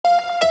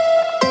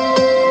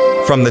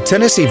From the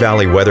Tennessee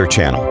Valley Weather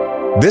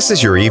Channel, this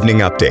is your evening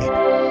update.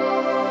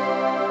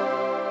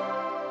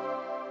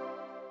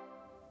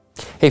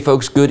 Hey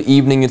folks, good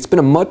evening. It's been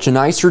a much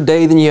nicer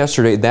day than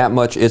yesterday, that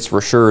much it's for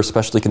sure,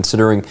 especially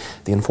considering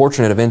the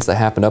unfortunate events that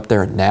happened up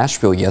there in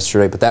Nashville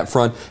yesterday. But that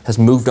front has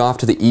moved off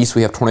to the east.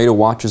 We have tornado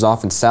watches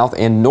off in South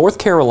and North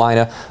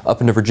Carolina,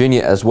 up into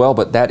Virginia as well,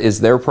 but that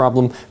is their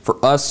problem. For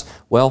us,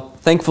 well,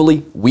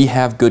 thankfully, we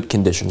have good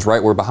conditions,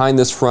 right? We're behind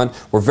this front.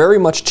 We're very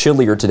much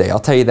chillier today, I'll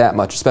tell you that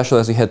much, especially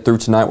as we head through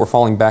tonight. We're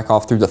falling back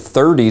off through the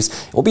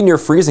 30s. We'll be near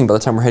freezing by the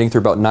time we're heading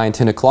through about 9,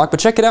 10 o'clock. But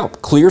check it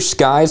out, clear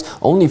skies,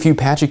 only a few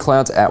patchy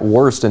clouds at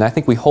worst, and I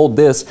think we hold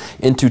this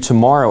into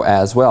tomorrow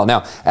as well.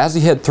 Now, as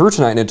we head through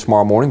tonight and into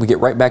tomorrow morning, we get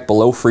right back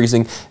below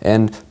freezing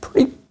and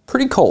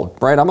pretty cold,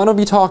 right? I'm going to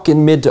be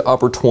talking mid to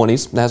upper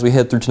 20s as we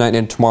head through tonight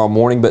and tomorrow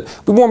morning,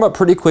 but we warm up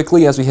pretty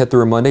quickly as we head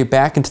through Monday,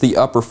 back into the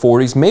upper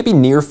 40s, maybe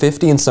near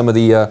 50 in some of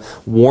the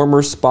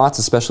warmer spots,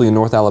 especially in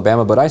North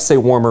Alabama. But I say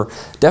warmer,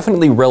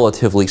 definitely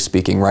relatively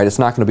speaking, right? It's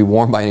not going to be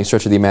warm by any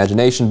stretch of the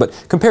imagination,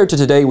 but compared to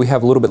today, we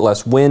have a little bit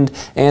less wind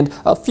and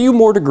a few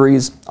more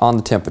degrees on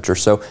the temperature,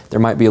 so there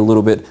might be a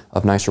little bit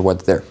of nicer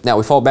weather there. Now,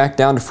 we fall back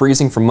down to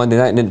freezing from Monday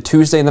night and into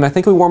Tuesday, and then I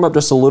think we warm up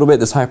just a little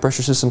bit. This high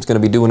pressure system is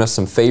going to be doing us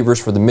some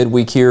favors for the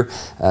midweek here.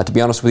 To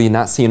be honest with you,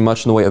 not seeing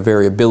much in the way of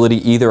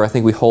variability either. I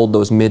think we hold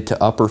those mid to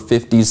upper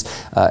 50s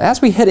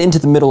as we head into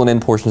the middle and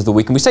end portions of the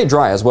week. And we stay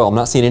dry as well. I'm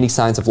not seeing any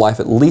signs of life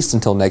at least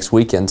until next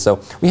weekend.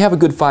 So we have a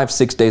good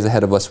 5-6 days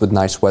ahead of us with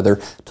nice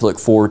weather to look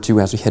forward to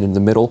as we head into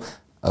the middle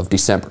of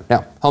December.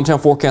 Now,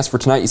 hometown forecast for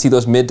tonight, you see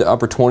those mid to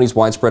upper 20s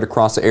widespread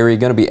across the area.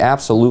 Going to be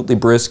absolutely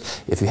brisk.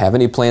 If you have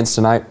any plans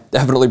tonight,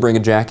 definitely bring a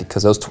jacket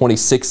because those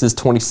 26s,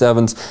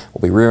 27s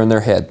will be rearing their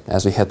head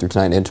as we head through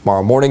tonight and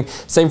tomorrow morning.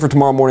 Same for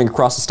tomorrow morning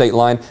across the state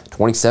line.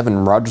 27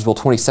 in Rogersville,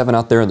 27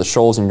 out there in the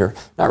Shoals, and you're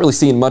not really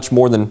seeing much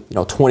more than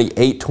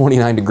 28,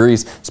 29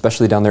 degrees,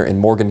 especially down there in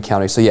Morgan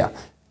County. So yeah,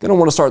 going to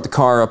want to start the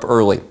car up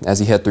early as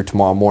you head through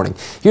tomorrow morning.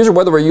 Here's your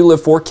weather where you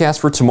live forecast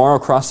for tomorrow.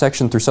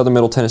 Cross-section through southern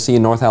middle Tennessee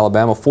and North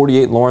Alabama.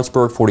 48 in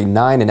Lawrenceburg,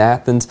 49 in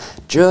Athens.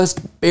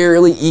 Just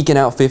barely eking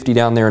out 50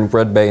 down there in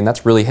Red Bay, and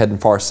that's really heading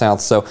far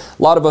south. So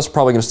a lot of us are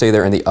probably going to stay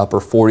there in the upper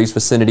 40s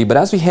vicinity. But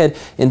as we head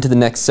into the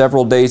next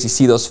several days, you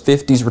see those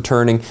 50s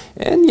returning.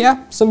 And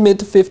yeah, some mid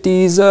to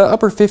 50s,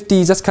 upper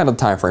 50s. That's kind of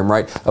the time frame,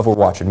 right, of what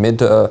we're watching. Mid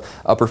to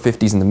upper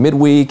 50s in the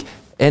midweek.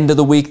 End of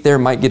the week there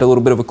might get a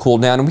little bit of a cool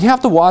down, and we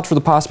have to watch for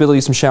the possibility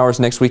of some showers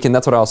next weekend.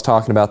 That's what I was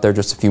talking about there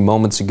just a few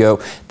moments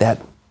ago.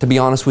 That, to be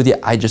honest with you,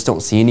 I just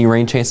don't see any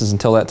rain chances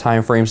until that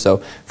time frame. So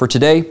for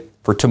today,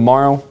 for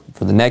tomorrow,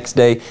 for the next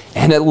day,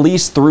 and at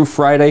least through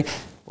Friday,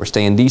 we're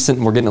staying decent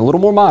and we're getting a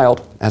little more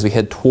mild as we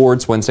head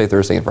towards Wednesday,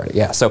 Thursday, and Friday.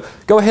 Yeah, so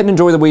go ahead and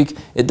enjoy the week.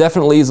 It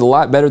definitely is a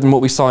lot better than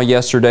what we saw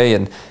yesterday,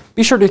 and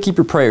be sure to keep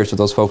your prayers with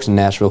those folks in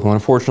Nashville who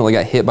unfortunately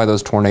got hit by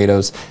those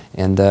tornadoes.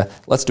 And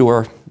let's do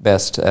our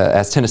best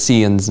as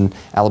Tennesseans and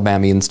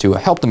Alabamians to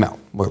help them out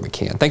where we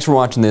can. Thanks for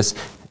watching this,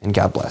 and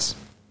God bless.